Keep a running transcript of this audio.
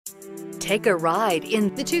Take a ride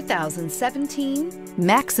in the 2017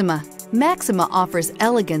 Maxima. Maxima offers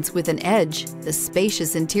elegance with an edge. The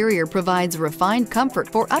spacious interior provides refined comfort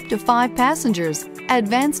for up to 5 passengers.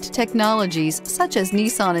 Advanced technologies such as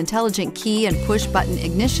Nissan Intelligent Key and push-button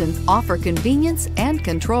ignition offer convenience and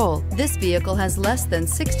control. This vehicle has less than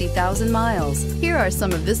 60,000 miles. Here are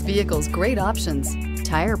some of this vehicle's great options: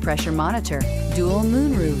 tire pressure monitor, dual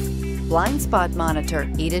moonroof, blind spot monitor,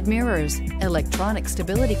 heated mirrors, electronic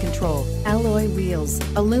stability control, alloy wheels,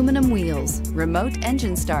 aluminum wheels, remote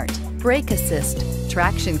engine start, brake assist,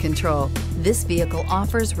 traction control. This vehicle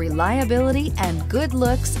offers reliability and good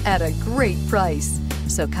looks at a great price.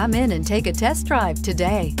 So come in and take a test drive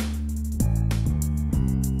today.